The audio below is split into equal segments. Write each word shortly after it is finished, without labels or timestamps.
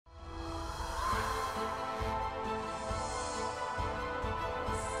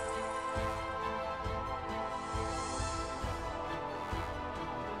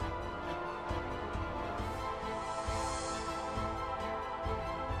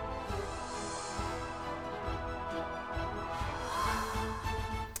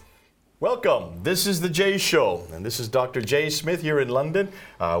Welcome. This is the Jay Show, and this is Dr. Jay Smith here in London.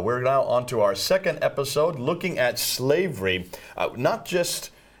 We're now on to our second episode looking at slavery, not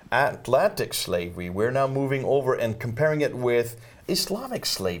just Atlantic slavery. We're now moving over and comparing it with Islamic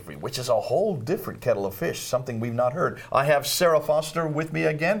slavery, which is a whole different kettle of fish, something we've not heard. I have Sarah Foster with me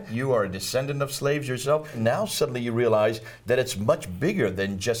again. You are a descendant of slaves yourself. Now suddenly you realize that it's much bigger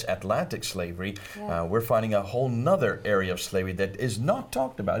than just Atlantic slavery. Yeah. We're finding a whole nother area of slavery that is not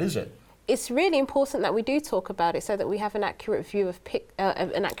talked about, is it? It's really important that we do talk about it so that we have an accurate view of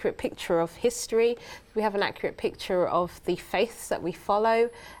an accurate picture of history. We have an accurate picture of the faiths that we follow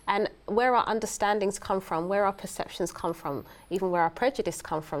and where our understandings come from, where our perceptions come from, even where our prejudice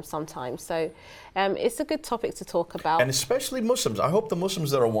come from sometimes. So it's a good topic to talk about. And especially Muslims. I hope the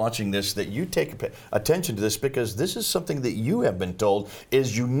Muslims that are watching this, that you take attention to this, because this is something that you have been told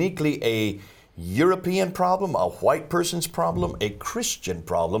is uniquely a European problem, a white person's problem, a Christian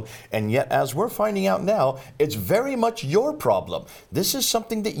problem, and yet as we're finding out now, it's very much your problem. This is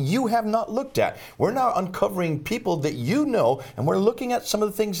something that you have not looked at. We're now uncovering people that you know, and we're looking at some of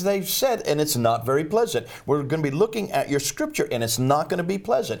the things they've said, and it's not very pleasant. We're going to be looking at your scripture, and it's not going to be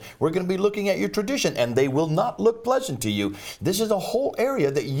pleasant. We're going to be looking at your tradition, and they will not look pleasant to you. This is a whole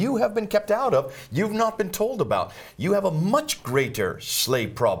area that you have been kept out of, you've not been told about. You have a much greater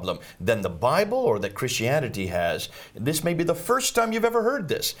slave problem than the Bible or that Christianity has. This may be the first time you've ever heard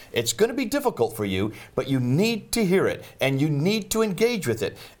this. It's going to be difficult for you, but you need to hear it, and you need to engage with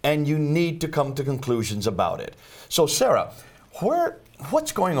it, and you need to come to conclusions about it. So Sarah,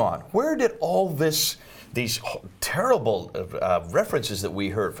 what's going on? Where did all these terrible references that we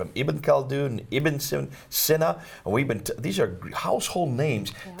heard from Ibn Khaldun, Ibn Sina, these are household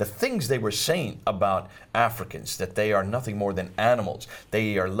names, the things they were saying about Africans, that they are nothing more than animals,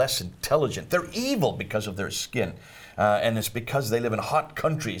 they are less intelligent, they're evil because of their skin. And it's because they live in hot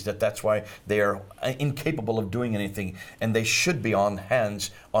countries that's why they are incapable of doing anything, and they should be on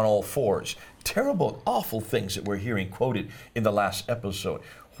hands on all fours. Terrible, awful things that we're hearing quoted in the last episode.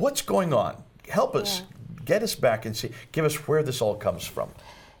 What's going on? Help us. Get us back and give us where this all comes from.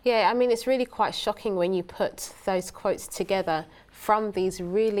 Yeah, I mean, it's really quite shocking when you put those quotes together from these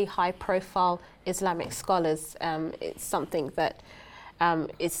really high-profile Islamic scholars. It's something that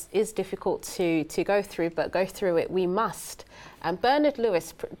is difficult to go through, but go through it we must. Bernard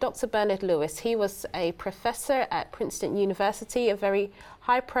Lewis, Dr. Bernard Lewis, he was a professor at Princeton University, a very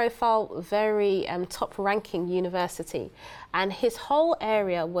high-profile, very top-ranking university. And his whole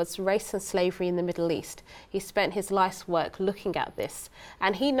area was race and slavery in the Middle East. He spent his life's work looking at this.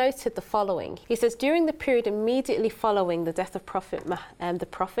 And he noted the following. He says, during the period immediately following the death of the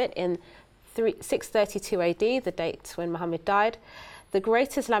Prophet in 632 AD, the date when Muhammad died, the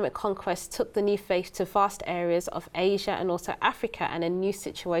great Islamic conquest took the new faith to vast areas of Asia and also Africa, and a new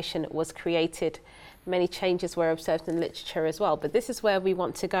situation was created. Many changes were observed in literature as well, but this is where we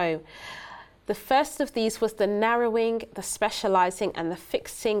want to go. The first of these was the narrowing, the specializing, and the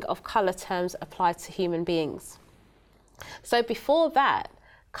fixing of color terms applied to human beings. So before that,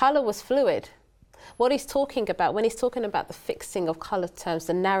 color was fluid. What he's talking about, when he's talking about the fixing of color terms,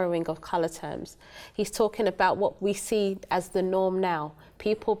 the narrowing of color terms, he's talking about what we see as the norm now.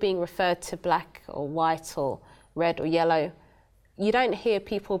 People being referred to black or white or red or yellow. You don't hear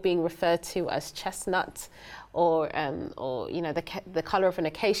people being referred to as chestnut or you know, the color of an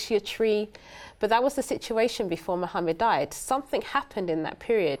acacia tree. But that was the situation before Muhammad died. Something happened in that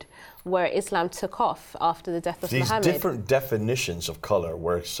period where Islam took off after the death of Muhammad. These different definitions of color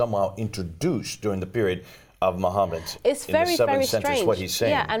were somehow introduced during the period of Muhammad. It's in very, the 7th very century, strange. Is what he's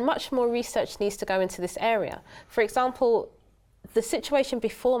saying. Yeah, and much more research needs to go into this area. For example, the situation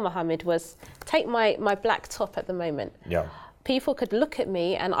before Muhammad was, take my black top at the moment. Yeah. People could look at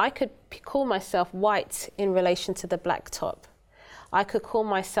me and I could call myself white in relation to the black top. I could call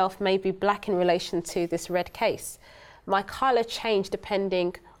myself maybe black in relation to this red case. My color changed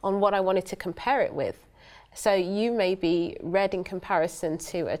depending on what I wanted to compare it with. So you may be red in comparison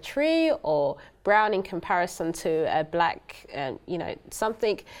to a tree or brown in comparison to a black, you know,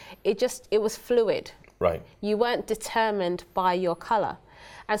 something. It was fluid. Right. You weren't determined by your color.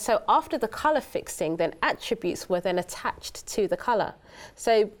 And so after the color fixing, then attributes were then attached to the color.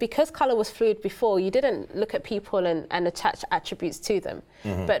 So because color was fluid before, you didn't look at people and attach attributes to them.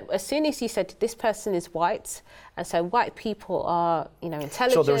 Mm-hmm. But as soon as you said this person is white, and so white people are, you know,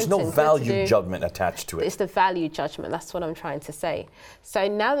 intelligent. So there's no value judgment attached to it. It's the value judgment, that's what I'm trying to say. So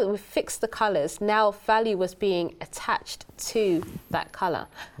now that we've fixed the colors, now value was being attached to that color.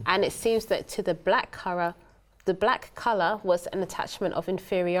 And it seems that to the black color, the black color was an attachment of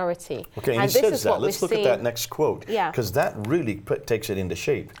inferiority. Okay, and he says that. Let's look at that next quote. Yeah. Because that really takes it into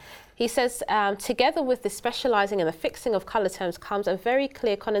shape. He says, together with the specializing and the fixing of color terms comes a very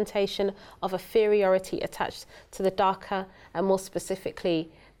clear connotation of inferiority attached to the darker and more specifically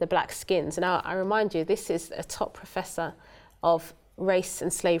the black skins. Now, I remind you, this is a top professor of race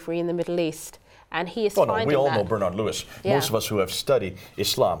and slavery in the Middle East. And he is finding we all know Bernard Lewis. Yeah. Most of us who have studied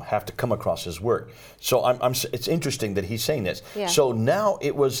Islam have to come across his work. So it's interesting that he's saying this. Yeah. So now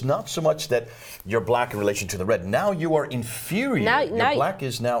it was not so much that you're black in relation to the red. Now you are inferior. Your black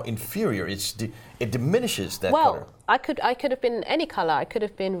is now inferior. It diminishes that color. I could have been any color. I could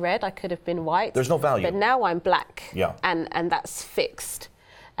have been red. I could have been white. There's no value. But now I'm black. Yeah. And that's fixed.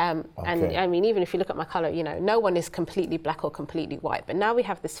 And I mean, even if you look at my color, you know, no one is completely black or completely white. But now we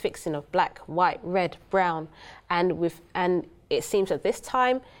have this fixing of black, white, red, brown, and it seems at this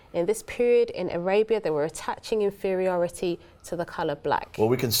time, in this period in Arabia, they were attaching inferiority to the color black. Well,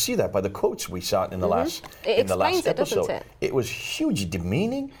 we can see that by the quotes we saw in the last episode. Doesn't it? It was hugely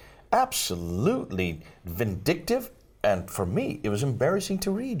demeaning, absolutely vindictive, and for me, it was embarrassing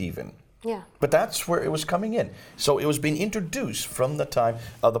to read even. Yeah. But that's where it was coming in. So it was being introduced from the time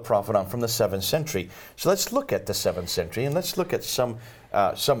of the Prophet on, from the 7th century. So let's look at the 7th century and let's look at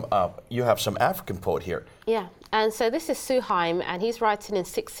you have some African poet here. Yeah, and so this is Suhaim, and he's writing in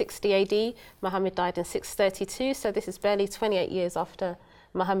 660 AD. Muhammad died in 632, so this is barely 28 years after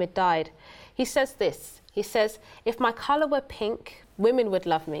Muhammad died. He says this, he says, if my color were pink, women would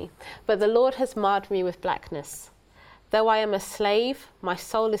love me, but the Lord has marred me with blackness. Though I am a slave, my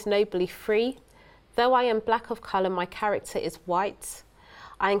soul is nobly free. Though I am black of colour, my character is white.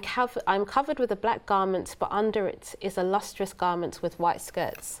 I am covered with a black garment, but under it is a lustrous garment with white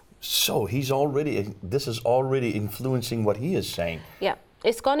skirts. So this is already influencing what he is saying. Yeah,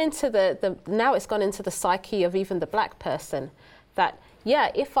 it's gone into now it's gone into the psyche of even the black person. That,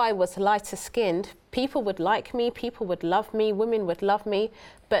 yeah, if I was lighter skinned, people would like me, people would love me, women would love me.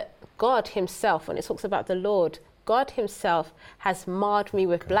 But God himself, when it talks about the Lord, God himself has marred me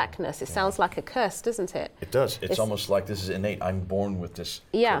with blackness. It sounds like a curse, doesn't it? It does. It's almost like this is innate. I'm born with this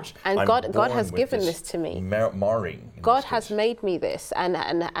curse. And God has given this to me. Marring. God has made me this, and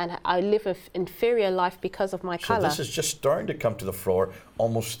I live an inferior life because of my color. So this is just starting to come to the fore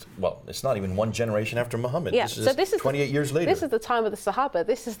almost, well, it's not even one generation after Muhammad. Yeah. This is 28 years later. This is the time of the Sahaba.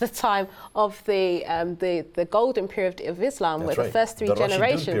 This is the time of the golden period of Islam, where the first three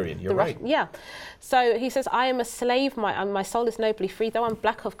generations. Period. You're right. Yeah. So he says, I am a slave, my soul is nobly free, though I'm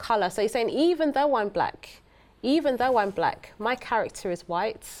black of colour. So he's saying, even though I'm black, my character is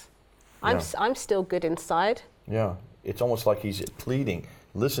white. I'm still good inside. Yeah, it's almost like he's pleading.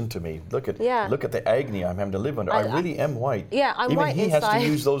 Listen to me. Look at the agony I'm having to live under. I really am white. Yeah, I'm white inside. Even he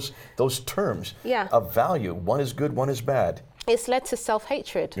has to use those terms of value. One is good, one is bad. It's led to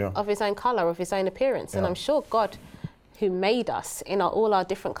self-hatred of his own colour, of his own appearance. And I'm sure God, who made us in all our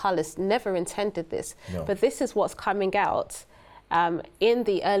different colours, never intended this. No. But this is what's coming out in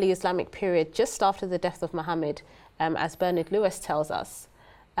the early Islamic period, just after the death of Muhammad, as Bernard Lewis tells us.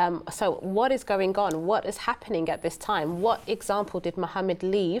 So what is going on? What is happening at this time? What example did Muhammad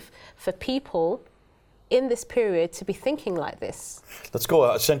leave for people in this period to be thinking like this? Let's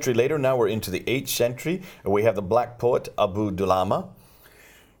go a century later. Now we're into the 8th century. We have the black poet Abu Dulama.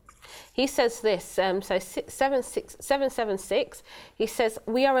 He says this, so 776, he says,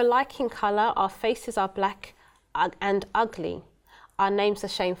 we are alike in colour, our faces are black and ugly, our names are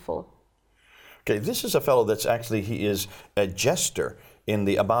shameful. Okay, this is a fellow that's actually, he is a jester in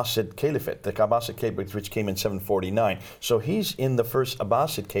the Abbasid Caliphate, the Abbasid Caliphate, which came in 749. So he's in the first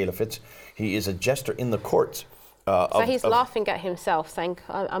Abbasid Caliphate. He is a jester in the court. So he's laughing at himself, saying,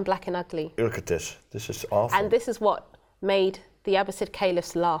 I'm black and ugly. Look at this. This is awful. And this is what made the Abbasid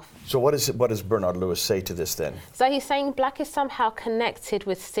caliphs laugh. So what does Bernard Lewis say to this then? So he's saying black is somehow connected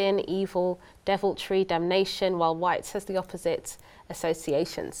with sin, evil, deviltry, damnation, while white has the opposite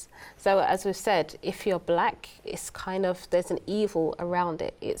associations. So as we've said, if you're black, it's kind of, there's an evil around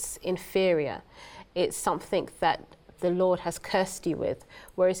it. It's inferior. It's something that the Lord has cursed you with.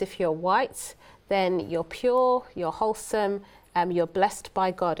 Whereas if you're white, then you're pure, you're wholesome, you're blessed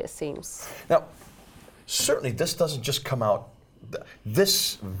by God, it seems. Now, certainly this doesn't just come out.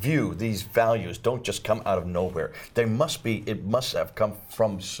 This view, these values don't just come out of nowhere. It must have come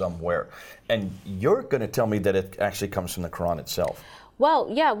from somewhere. And you're going to tell me that it actually comes from the Quran itself. Well,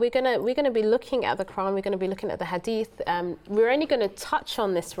 yeah, we're gonna be looking at the Quran. We're going to be looking at the Hadith. We're only going to touch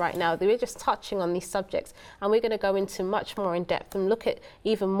on this right now. We're just touching on these subjects, and we're going to go into much more in depth and look at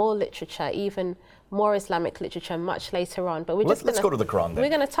even more literature, even more Islamic literature, much later on. But let's go to the Quran then. We're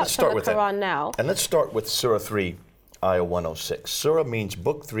going to touch on the Quran now. And let's start with Surah 3. Ayah 106. Surah means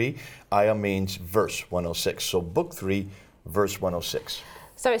book 3, ayah means verse 106. So book 3, verse 106.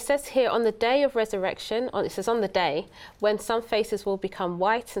 So it says here, on the day of resurrection, it says on the day, when some faces will become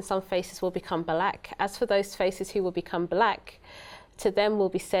white and some faces will become black. As for those faces who will become black, to them will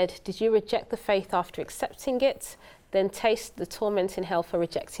be said, did you reject the faith after accepting it? Then taste the torment in hell for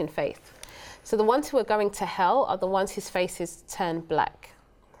rejecting faith. So the ones who are going to hell are the ones whose faces turn black.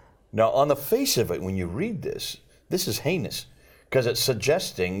 Now, on the face of it, when you read this is heinous, because it's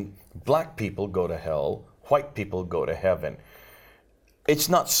suggesting black people go to hell, white people go to heaven. It's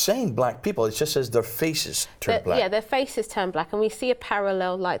not saying black people, it just says their faces turn black. Yeah, their faces turn black. And we see a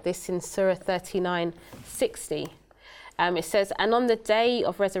parallel like this in Surah 39:60. It says, and on the day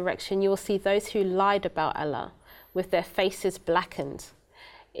of resurrection, you will see those who lied about Allah with their faces blackened.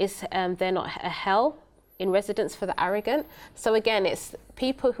 Is there not a hell in residence for the arrogant? So again, it's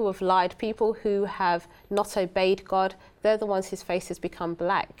people who have lied, people who have not obeyed God. They're the ones whose faces become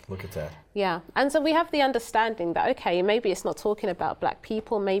black. Look at that. Yeah, and so we have the understanding that, okay, maybe it's not talking about black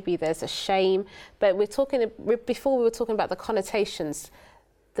people, maybe there's a shame, but before we were talking about the connotations.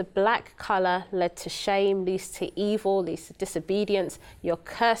 The black colour led to shame, leads to evil, leads to disobedience. You're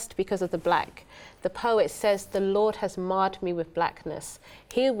cursed because of the black. The poet says, the Lord has marred me with blackness.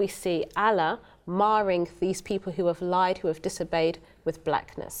 Here we see Allah marring these people who have lied, who have disobeyed with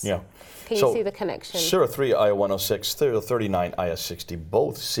blackness. Yeah. Can you see the connection? Surah 3, Ayah 106, 39, Ayah 60,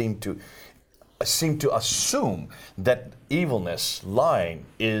 both seem to assume that evilness, lying,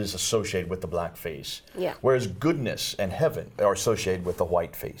 is associated with the black face. Yeah. Whereas goodness and heaven are associated with the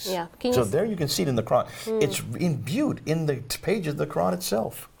white face. Yeah. So there you can see it in the Quran. It's imbued in the pages of the Quran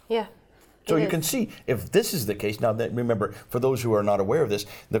itself. Yeah. So you can see, if this is the case, now that, remember, for those who are not aware of this,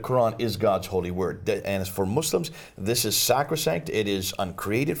 the Quran is God's holy word. And as for Muslims, this is sacrosanct. It is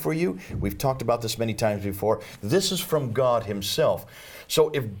uncreated for you. We've talked about this many times before. This is from God himself. So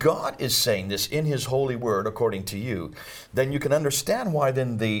if God is saying this in his holy word, according to you, then you can understand why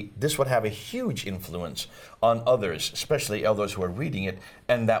then this would have a huge influence on others, especially others who are reading it,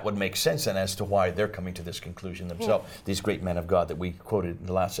 and that would make sense then as to why they're coming to this conclusion themselves, these great men of God that we quoted in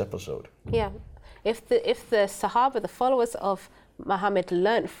the last episode. Yeah. If the Sahaba, the followers of Muhammad,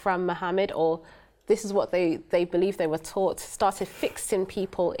 learnt from Muhammad, or this is what they believe they were taught, started fixing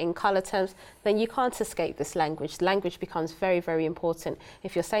people in color terms, then you can't escape this language. Language becomes very, very important.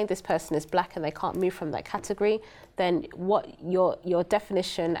 If you're saying this person is black and they can't move from that category, then what your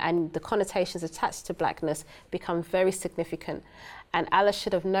definition and the connotations attached to blackness become very significant. And Allah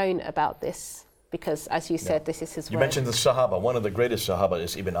should have known about this, because, as you said, this is his word. You mentioned the Sahaba. One of the greatest Sahaba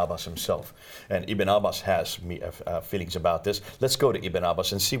is Ibn Abbas himself. And Ibn Abbas has feelings about this. Let's go to Ibn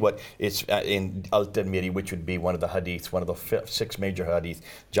Abbas and see what it's in Al-Tirmidhi, which would be one of the hadiths, one of the 6 major hadiths,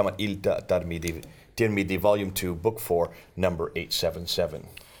 Jama' Tirmidhi, Volume 2, Book 4, number 877.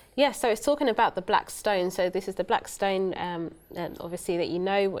 Yeah, so it's talking about the black stone. So this is the black stone, and obviously, that you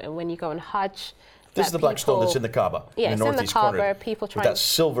know when you go on Hajj. This is the black stone that's in the Kaaba, yeah, in the northeast Kaaba, corner. People with that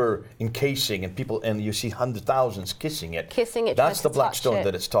silver encasing, and you see hundreds, thousands kissing it. That's the black stone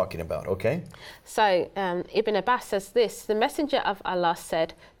that it's talking about, okay? So Ibn Abbas says this, the Messenger of Allah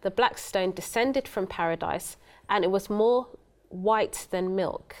said, the black stone descended from paradise, and it was more white than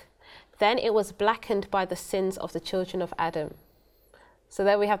milk. Then it was blackened by the sins of the children of Adam. So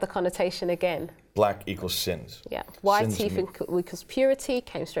there we have the connotation again. Black equals sins. Yeah. White equals purity,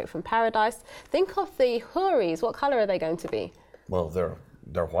 came straight from paradise. Think of the Houris. What color are they going to be? Well, they're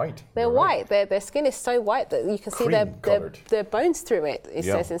white. They're white. Right. Their skin is so white that you can see their bones through it, it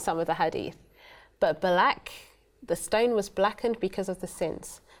says in some of the hadith. But black, the stone was blackened because of the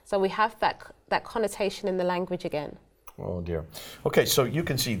sins. So we have that connotation in the language again. Oh dear. Okay, so you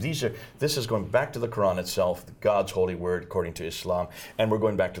can see this is going back to the Quran itself, God's holy word according to Islam, and we're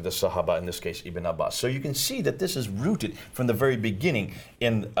going back to the Sahaba, in this case Ibn Abbas. So you can see that this is rooted from the very beginning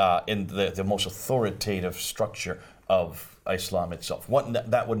in the most authoritative structure of Islam itself.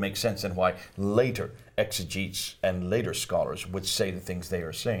 That would make sense, and why later exegetes and later scholars would say the things they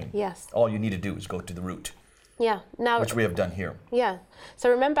are saying. Yes. All you need to do is go to the root. Yeah. Now, which we have done here. Yeah.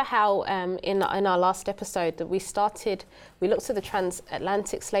 So remember how in our last episode that we looked at the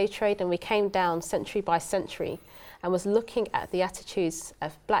transatlantic slave trade, and we came down century by century and was looking at the attitudes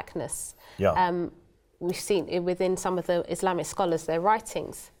of blackness. Yeah. We've seen it within some of the Islamic scholars, their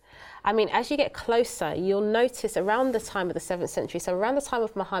writings. I mean, as you get closer, you'll notice around the time of the 7th century, so around the time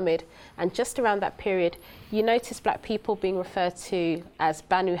of Muhammad and just around that period, you notice black people being referred to as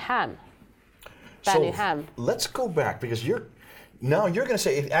Banu Ham. So let's go back, because you're going to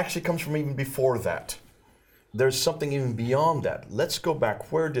say it actually comes from even before that. There's something even beyond that. Let's go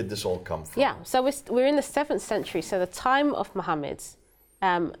back. Where did this all come from? Yeah, so we're in the 7th century, so the time of Muhammad.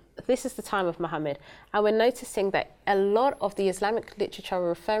 This is the time of Muhammad. And we're noticing that a lot of the Islamic literature are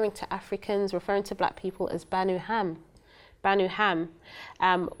referring to Africans, referring to black people as Banu Ham. Banu Ham.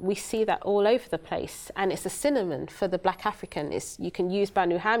 We see that all over the place, and it's a synonym for the black African. You can use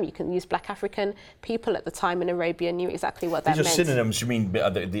Banu Ham, you can use black African. People at the time in Arabia knew exactly what that meant. These are synonyms, you mean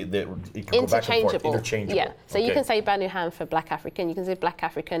it can go back and forth, interchangeable. Yeah, so you can say Banu Ham for black African, you can say black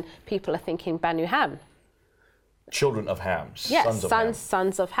African, people are thinking Banu Ham. Children of Ham, yes,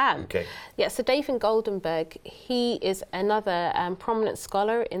 sons of Ham. Okay. Yeah, so David Goldenberg, he is another prominent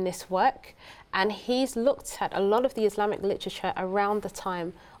scholar in this work, and he's looked at a lot of the Islamic literature around the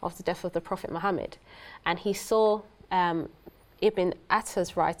time of the death of the Prophet Muhammad. And he saw Ibn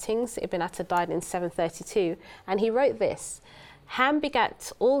Atta's writings. Ibn Atta died in 732, and he wrote this: Ham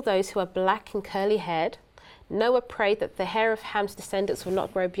begat all those who are black and curly-haired. Noah prayed that the hair of Ham's descendants would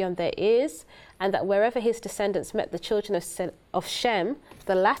not grow beyond their ears, and that wherever his descendants met the children of Shem,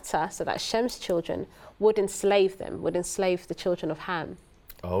 the latter, so that's Shem's children, would enslave them, would enslave the children of Ham.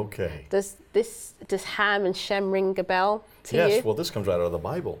 Okay. Does Ham and Shem ring a bell to you? Yes, well, this comes right out of the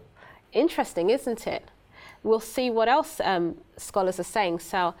Bible. Interesting, isn't it? We'll see what else scholars are saying.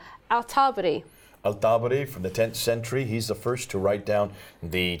 So, Al-Tabari. Al-Tabari from the 10th century, he's the first to write down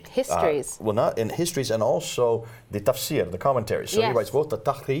the... histories. Well, not in histories, and also the tafsir, the commentaries. So yes. he writes both the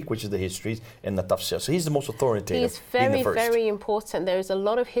tahqiq, which is the histories, and the tafsir. So he's the most authoritative, he's very, being the first. very important. There is a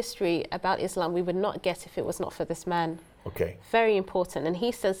lot of history about Islam we would not get if it was not for this man. Okay. Very important. And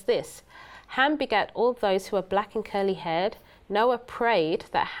he says this: Ham begat all those who are black and curly-haired. Noah prayed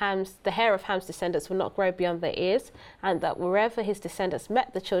that the hair of Ham's descendants would not grow beyond their ears, and that wherever his descendants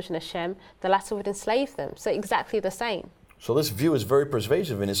met the children of Shem, the latter would enslave them. So exactly the same. So this view is very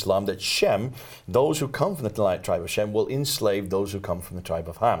pervasive in Islam, that Shem, those who come from the tribe of Shem, will enslave those who come from the tribe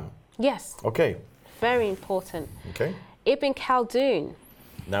of Ham. Yes. Okay. Very important. Okay. Ibn Khaldun.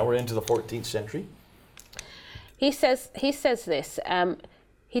 Now we're into the 14th century. He says this.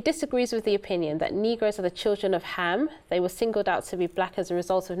 He disagrees with the opinion that Negroes are the children of Ham. They were singled out to be black as a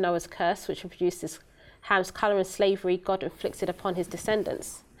result of Noah's curse, which produces Ham's colour and slavery God inflicted upon his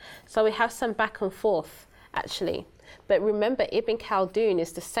descendants. So we have some back and forth, actually. But remember, Ibn Khaldun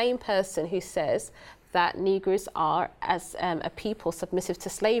is the same person who says that Negroes are, as a people, submissive to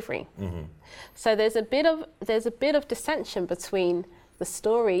slavery. Mm-hmm. So there's a bit of dissension between the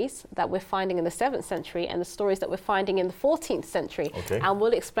stories that we're finding in the 7th century and the stories that we're finding in the 14th century. Okay. And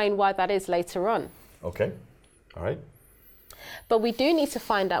we'll explain why that is later on. Okay. All right. But we do need to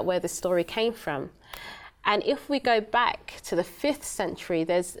find out where this story came from. And if we go back to the 5th century,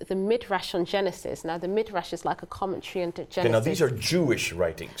 there's the Midrash on Genesis. Now, the Midrash is like a commentary on Genesis. Okay, now, these are Jewish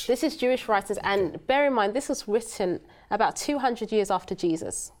writings. This is Jewish writings. And bear in mind, this was written about 200 years after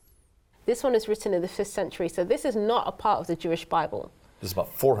Jesus. This one is written in the 5th century. So this is not a part of the Jewish Bible. This is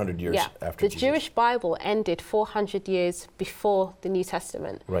about 400 years after Jesus. The Jewish Bible ended 400 years before the New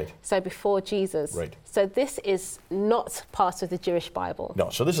Testament. Right. So before Jesus. Right. So this is not part of the Jewish Bible.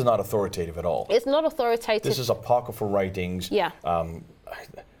 No, so this is not authoritative at all. It's not authoritative. This is apocryphal writings. Yeah.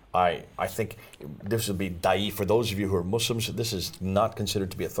 I think this would be da'i for those of you who are Muslims. This is not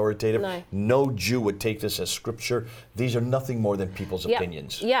considered to be authoritative. No Jew would take this as scripture. These are nothing more than people's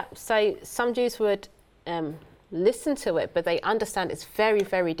opinions. Yeah, so some Jews would listen to it, but they understand it's very,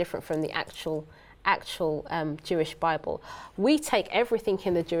 very different from the actual Jewish Bible. We take everything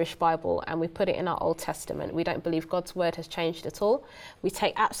in the Jewish Bible and we put it in our Old Testament. We don't believe God's word has changed at all. We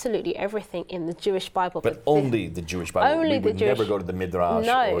take absolutely everything in the Jewish Bible. But only the Jewish Bible. Only we would never go to the Midrash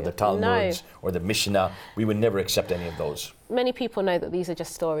or the Talmuds or the Mishnah. We would never accept any of those. Many people know that these are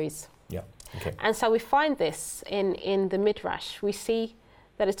just stories. Yeah, okay. And so we find this in the Midrash. We see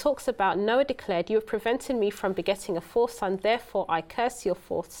that it talks about Noah declared, "You have prevented me from begetting a fourth son, therefore I curse your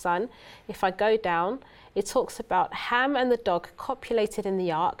fourth son if I go down." It talks about Ham and the dog copulated in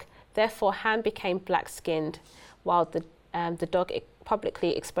the ark, therefore Ham became black-skinned, while the dog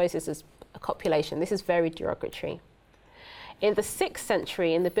publicly exposes his copulation. This is very derogatory. In the 6th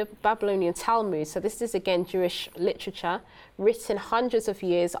century, in the Babylonian Talmud, so this is again Jewish literature, written hundreds of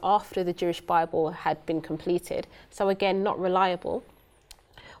years after the Jewish Bible had been completed, so again not reliable.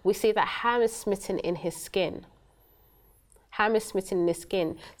 We see that Ham is smitten in his skin. Ham is smitten in his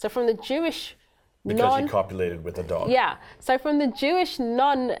skin. So from the Jewish because he copulated with a dog. Yeah. So from the Jewish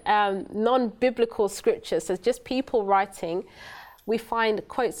non-biblical scriptures, so just people writing, we find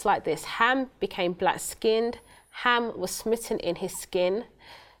quotes like this: Ham became black-skinned. Ham was smitten in his skin.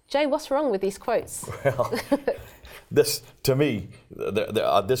 Jay, what's wrong with these quotes? Well, this, to me,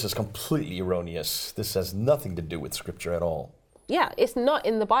 this is completely erroneous. This has nothing to do with scripture at all. Yeah, it's not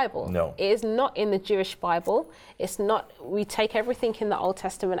in the Bible. No. It is not in the Jewish Bible. It's not, we take everything in the Old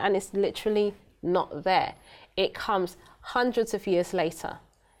Testament and it's literally not there. It comes hundreds of years later.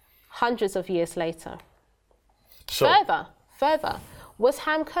 Hundreds of years later. So, Further, was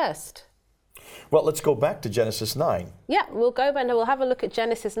Ham cursed? well, let's go back to Genesis 9. Yeah, we'll go back and we'll have a look at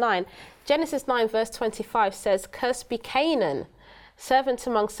Genesis 9. Genesis 9 verse 25 says, "Cursed be Canaan, servant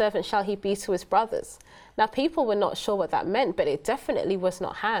among servants shall he be to his brothers." Now, people were not sure what that meant, but it definitely was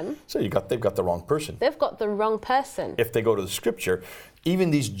not Ham. So they've got the wrong person. They've got the wrong person. If they go to the scripture,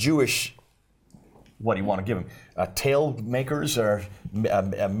 even these Jewish, what do you want to give them? Tale makers or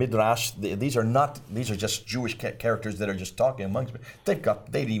midrash. These are just Jewish characters that are just talking amongst them. They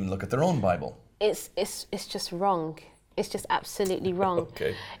didn't even look at their own Bible. It's just wrong. It's just absolutely wrong.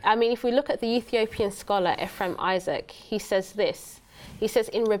 Okay. I mean, if we look at the Ethiopian scholar Ephraim Isaac, he says this. He says,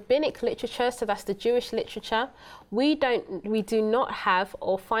 in rabbinic literature, so that's the Jewish literature, we do not have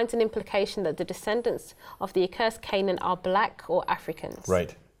or find an implication that the descendants of the accursed Canaan are black or Africans.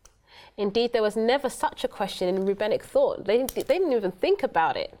 Right. Indeed, there was never such a question in rabbinic thought. They didn't even think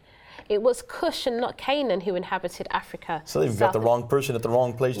about it. It was Cush and not Canaan who inhabited Africa. So they've got the wrong person at the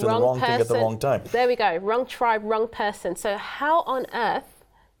wrong place doing the wrong thing at the wrong time. There we go. Wrong tribe, wrong person. So how on earth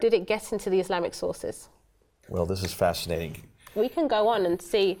did it get into the Islamic sources? Well, this is fascinating. We can go on and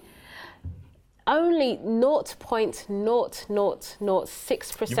see only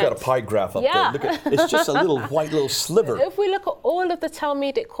 0.0006%. You've got a pie graph up Yeah. there. Look at, it's just a little white little sliver. If we look at all of the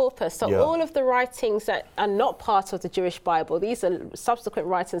Talmudic corpus, so all of the writings that are not part of the Jewish Bible, these are subsequent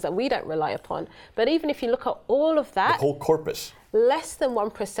writings that we don't rely upon. But even if you look at all of that, The whole corpus. less than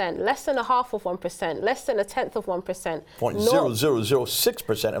 1%, less than a half of 1%, less than a tenth of 1%,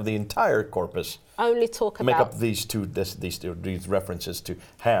 0.0006% of the entire corpus only talk about make up these references to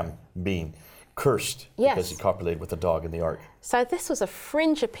Ham being cursed because he copulated with the dog in the ark. So this was a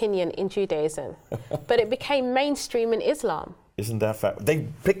fringe opinion in Judaism, but it became mainstream in Islam. Isn't that fact? They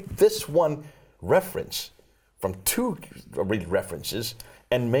picked this one reference from two references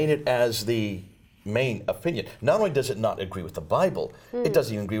and made it as the main opinion. Not only does it not agree with the Bible, it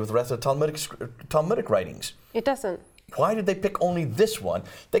doesn't even agree with the rest of the Talmudic writings. It doesn't. Why did they pick only this one?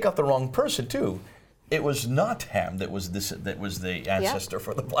 They got the wrong person too. It was not Ham that was the ancestor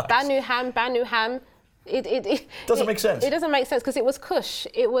for the blacks. Banu Ham. It doesn't make sense. It doesn't make sense because it was Cush.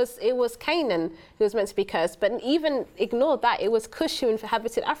 It was Canaan who was meant to be cursed. But even ignore that, it was Cush who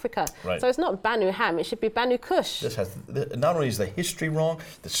inhabited Africa. Right. So it's not Banu Ham. It should be Banu Cush. Not only is the history wrong,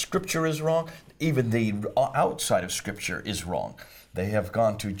 the scripture is wrong, even the outside of scripture is wrong. They have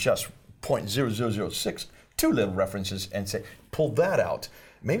gone to just 0.0006, two little references, and say, pull that out.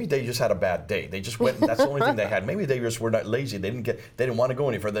 Maybe they just had a bad day. They just went, and that's the only thing they had. Maybe they just were not lazy. They didn't want to go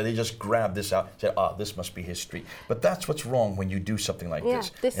any further. They just grabbed this out and said, this must be history. But that's what's wrong when you do something like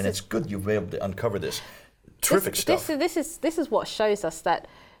this. And it's good you've been able to uncover this. Terrific stuff. This is what shows us that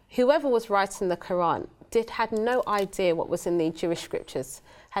whoever was writing the Quran had no idea what was in the Jewish scriptures,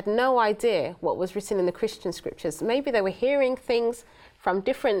 had no idea what was written in the Christian scriptures. Maybe they were hearing things from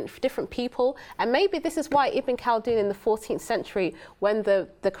different people, and maybe this is why Ibn Khaldun in the 14th century, when the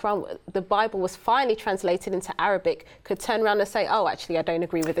Quran, the Bible was finally translated into Arabic, could turn around and say, "Oh, actually, I don't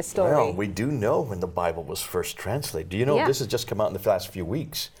agree with this story." Well, we do know when the Bible was first translated. Do you know this has just come out in the last few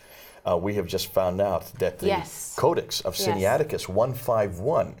weeks? We have just found out that the Codex of Sinaiticus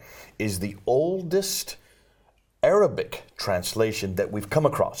 151 is the oldest Arabic translation that we've come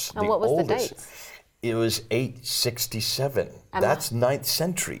across. And what was the date? It was 867. That's 9th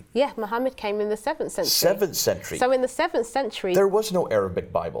century. Yeah, Muhammad came in the 7th century. 7th century. So in the 7th century, there was no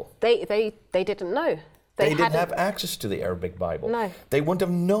Arabic Bible. They didn't know. They didn't have access to the Arabic Bible. No. They wouldn't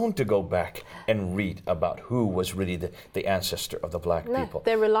have known to go back and read about who was really the ancestor of the black people.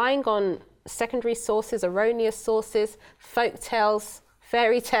 They're relying on secondary sources, erroneous sources, folk tales,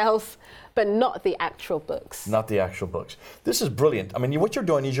 fairy tales, but not the actual books. Not the actual books. This is brilliant. I mean, what you're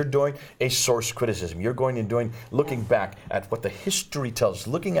doing is you're doing a source criticism. You're going and looking back at what the history tells,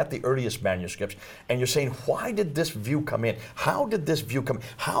 looking at the earliest manuscripts, and you're saying, why did this view come in? How did this view come in?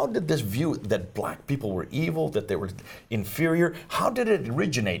 How did this view that black people were evil, that they were inferior, how did it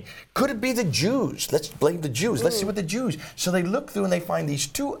originate? Could it be the Jews? Let's blame the Jews. Let's see what the Jews. So they look through and they find these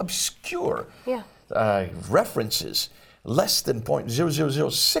two obscure references, less than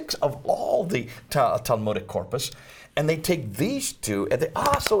 0.0006 of all the Talmudic corpus, and they take these two and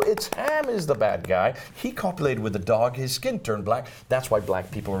so it's Ham is the bad guy. He copulated with the dog, his skin turned black. That's why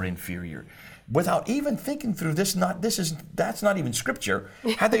black people are inferior. without even thinking through that's not even scripture.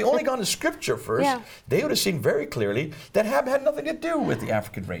 Had they only gone to scripture first, they would have seen very clearly that Ham had nothing to do with the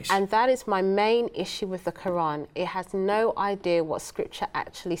African race. And that is my main issue with the Quran. It has no idea what scripture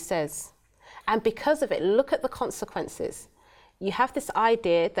actually says. And because of it, look at the consequences. You have this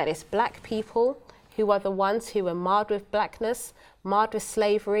idea that it's black people who are the ones who were marred with blackness, marred with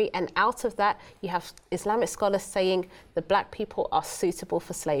slavery, and out of that you have Islamic scholars saying the black people are suitable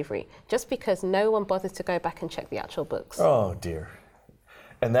for slavery, just because no one bothered to go back and check the actual books. Oh dear.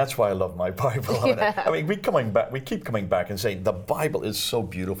 And that's why I love my Bible. I mean, we keep coming back and saying the Bible is so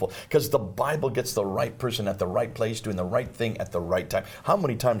beautiful because the Bible gets the right person at the right place, doing the right thing at the right time. How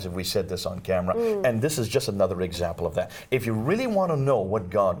many times have we said this on camera? And this is just another example of that. If you really want to know what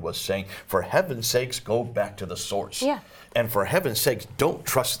God was saying, for heaven's sakes, go back to the source. Yeah. And for heaven's sakes, don't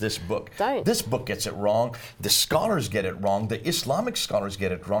trust this book. Don't. This book gets it wrong. The scholars get it wrong. The Islamic scholars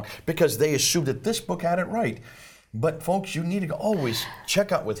get it wrong because they assume that this book had it right. But folks, you need to always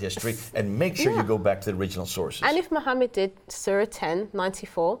check out with history and make sure you go back to the original sources. And if Muhammad did Surah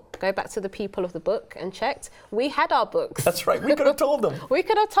 10:94, go back to the people of the book and checked, we had our books. That's right. We could have told them. We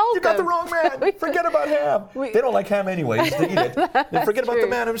could have told them. You got the wrong man. Forget about Ham. They don't like Ham anyways. They eat it. They forget about the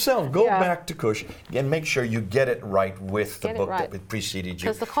man himself. Go back to Cush and make sure you get it right with the book that preceded you.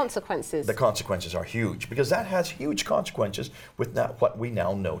 Because the consequences. The consequences are huge. Because that has huge consequences with what we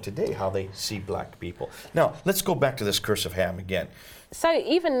now know today, how they see black people. Now, let's go back to this curse of Ham again. So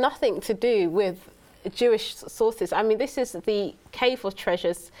even nothing to do with Jewish sources. I mean, this is the Cave of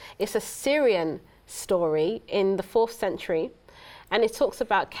Treasures. It's a Syrian story in the 4th century. And it talks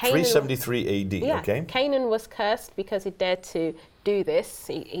about Canaan. 373 AD, okay? Canaan was cursed because he dared to do this.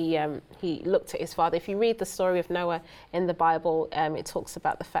 He looked at his father. If you read the story of Noah in the Bible, it talks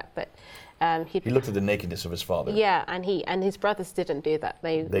about the fact that he looked at the nakedness of his father. Yeah, and his brothers didn't do that.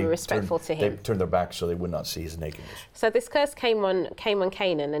 They were respectful to him. They turned their backs so they would not see his nakedness. So this curse came on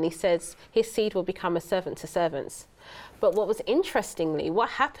Canaan, and he says his seed will become a servant to servants. But what was interestingly, what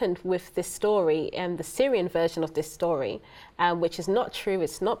happened with this story, and the Syrian version of this story, which is not true,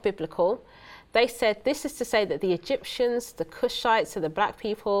 it's not biblical, they said this is to say that the Egyptians, the Cushites, so the black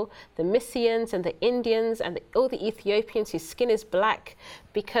people, the Mysians and the Indians and all the Ethiopians whose skin is black,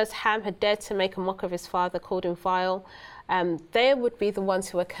 because Ham had dared to make a mock of his father, called him vile, they would be the ones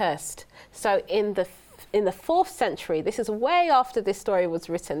who were cursed. So in the 4th century, this is way after this story was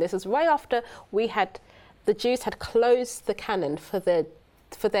written, this is way after the Jews had closed the canon for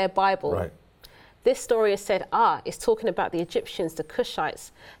their Bible. Right. This story is said, it's talking about the Egyptians, the Cushites,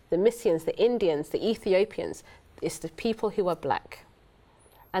 the Mysians, the Indians, the Ethiopians. It's the people who are black.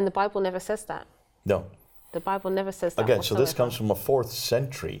 And the Bible never says that. No. The Bible never says that. Again, whatsoever. so this comes from a 4th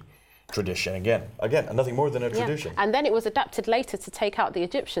century tradition. Again, nothing more than a tradition. And then it was adapted later to take out the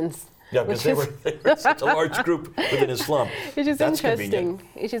Egyptians. Yeah, because they were such a large group within Islam. Which is That's interesting.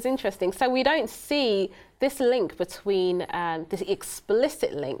 Convenient. Which is interesting. So we don't see this link between this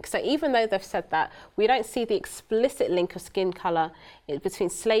explicit link. So even though they've said that, we don't see the explicit link of skin color between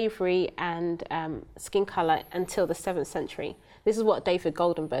slavery and skin color until the 7th century. This is what David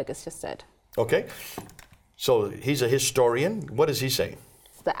Goldenberg has just said. Okay. So he's a historian. What does he say?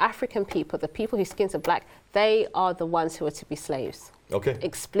 The African people, the people whose skins are black, they are the ones who are to be slaves. Okay.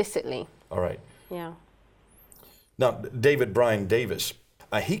 Explicitly. All right. Yeah. Now, David Bryan Davis,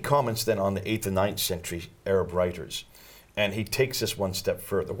 he comments then on the 8th and 9th century Arab writers, and he takes this one step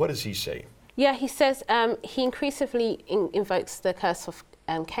further. What does he say? Yeah, he says he increasingly invokes the curse of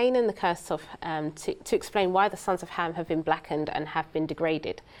Canaan, the curse of to explain why the sons of Ham have been blackened and have been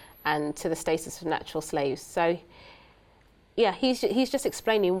degraded, and to the status of natural slaves. So, yeah, he's just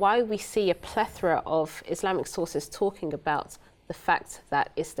explaining why we see a plethora of Islamic sources talking about the fact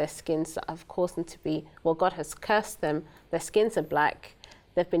that it's their skins that have caused them to be, well, God has cursed them, their skins are black,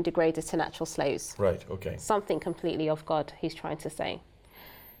 they've been degraded to natural slaves. Right, okay. Something completely of God, he's trying to say.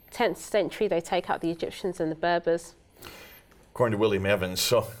 10th century, they take out the Egyptians and the Berbers. According to William Evans,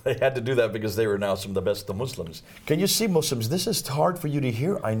 so they had to do that because they were now some of the best of the Muslims. Can you see, Muslims, this is hard for you to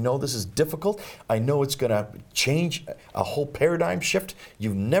hear. I know this is difficult. I know it's going to change a whole paradigm shift.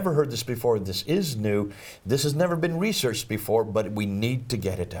 You've never heard this before. This is new. This has never been researched before, but we need to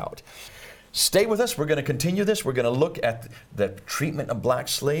get it out. Stay with us. We're going to continue this. We're going to look at the treatment of black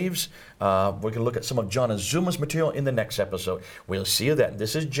slaves. We're going to look at some of John Azuma's material in the next episode. We'll see you then.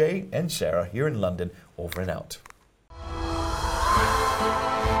 This is Jay and Sarah here in London, over and out.